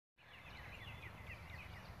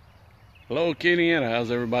Hello Acadiana, how's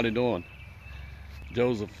everybody doing?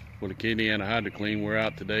 Joseph with Acadiana Hydro Kleen. We're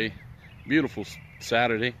out today. Beautiful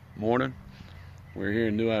Saturday morning. We're here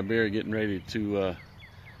in New Iberia getting ready to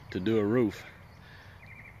do a roof.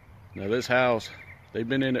 Now this house, they've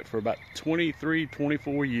been in it for about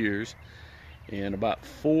 24 years, and about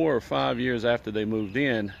 4 or 5 years after they moved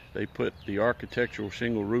in, they put the architectural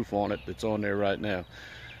shingle roof on it that's on there right now.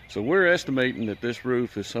 So we're estimating that this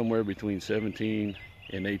roof is somewhere between 17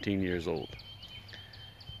 and 18 years old.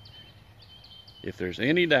 If there's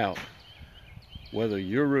any doubt whether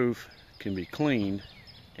your roof can be cleaned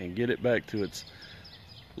and get it back to its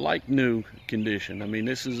like new condition, I mean,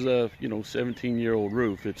 this is a 17-year-old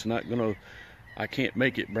roof. It's not gonna, I can't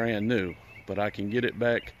make it brand new, but I can get it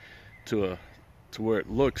back to where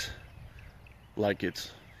it looks like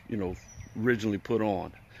it's originally put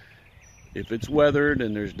on. If it's weathered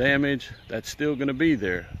and there's damage, that's still going to be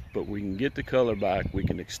there, but we can get the color back. We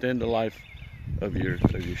can extend the life of your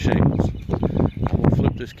shingles. I'm going to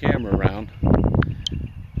flip this camera around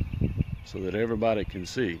so that everybody can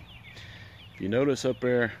see. If you notice up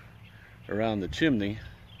there around the chimney,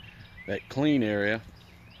 that clean area,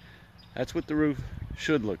 that's what the roof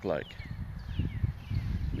should look like.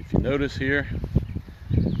 If you notice here,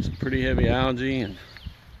 some pretty heavy algae and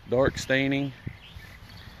dark staining.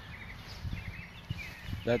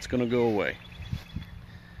 That's going to go away.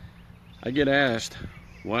 I get asked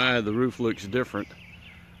why the roof looks different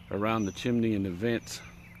around the chimney and the vents,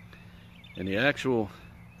 and the actual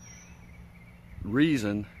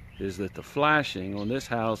reason is that the flashing on this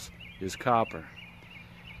house is copper,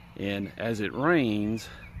 and as it rains,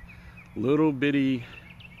 little bitty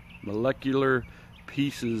molecular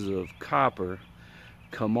pieces of copper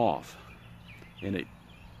come off, and it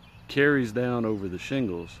carries down over the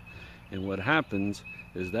shingles, and what happens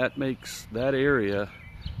is that makes that area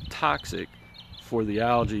toxic for the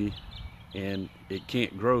algae, and it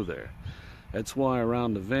can't grow there. That's why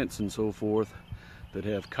around the vents and so forth that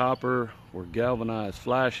have copper or galvanized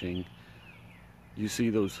flashing, you see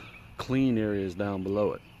those clean areas down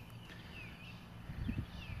below it.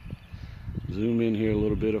 Zoom in here a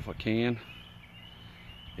little bit if I can,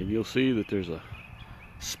 and you'll see that there's a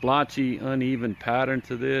splotchy, uneven pattern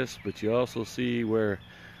to this, but you also see where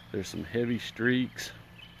there's some heavy streaks.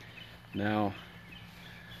 Now,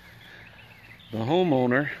 the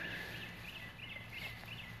homeowner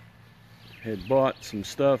had bought some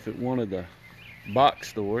stuff at one of the box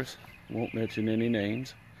stores. Won't mention any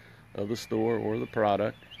names of the store or the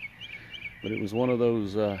product, but it was one of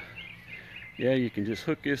those, yeah, you can just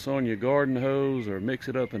hook this on your garden hose or mix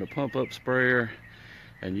it up in a pump-up sprayer,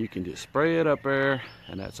 and you can just spray it up there,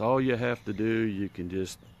 and that's all you have to do. You can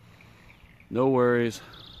just, no worries,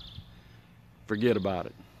 forget about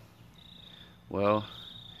it. Well,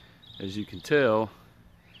 as you can tell,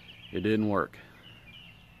 it didn't work.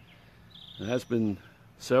 And that's been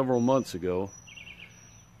several months ago.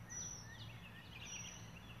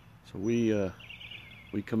 So we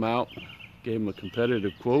come out, gave them a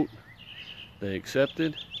competitive quote. They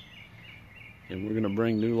accepted, and we're going to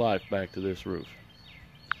bring new life back to this roof.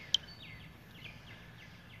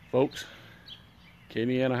 Folks,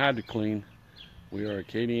 Acadiana Hydro Kleen. We are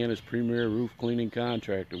Acadiana's premier roof cleaning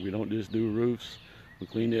contractor. We don't just do roofs. We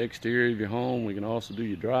clean the exterior of your home. We can also do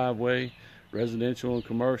your driveway, residential and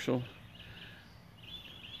commercial.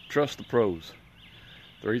 Trust the pros.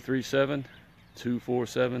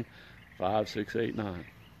 337-247-5689.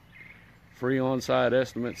 Free on-site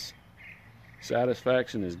estimates.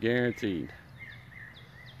 Satisfaction is guaranteed.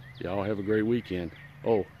 Y'all have a great weekend.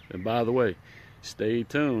 Oh, and by the way, stay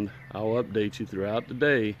tuned. I'll update you throughout the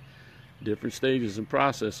day, different stages and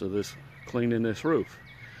process of this cleaning this roof.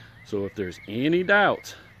 So if there's any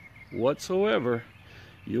doubt whatsoever,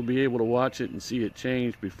 you'll be able to watch it and see it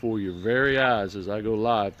change before your very eyes as I go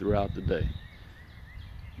live throughout the day.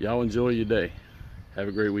 Y'all enjoy your day. Have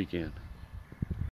a great weekend.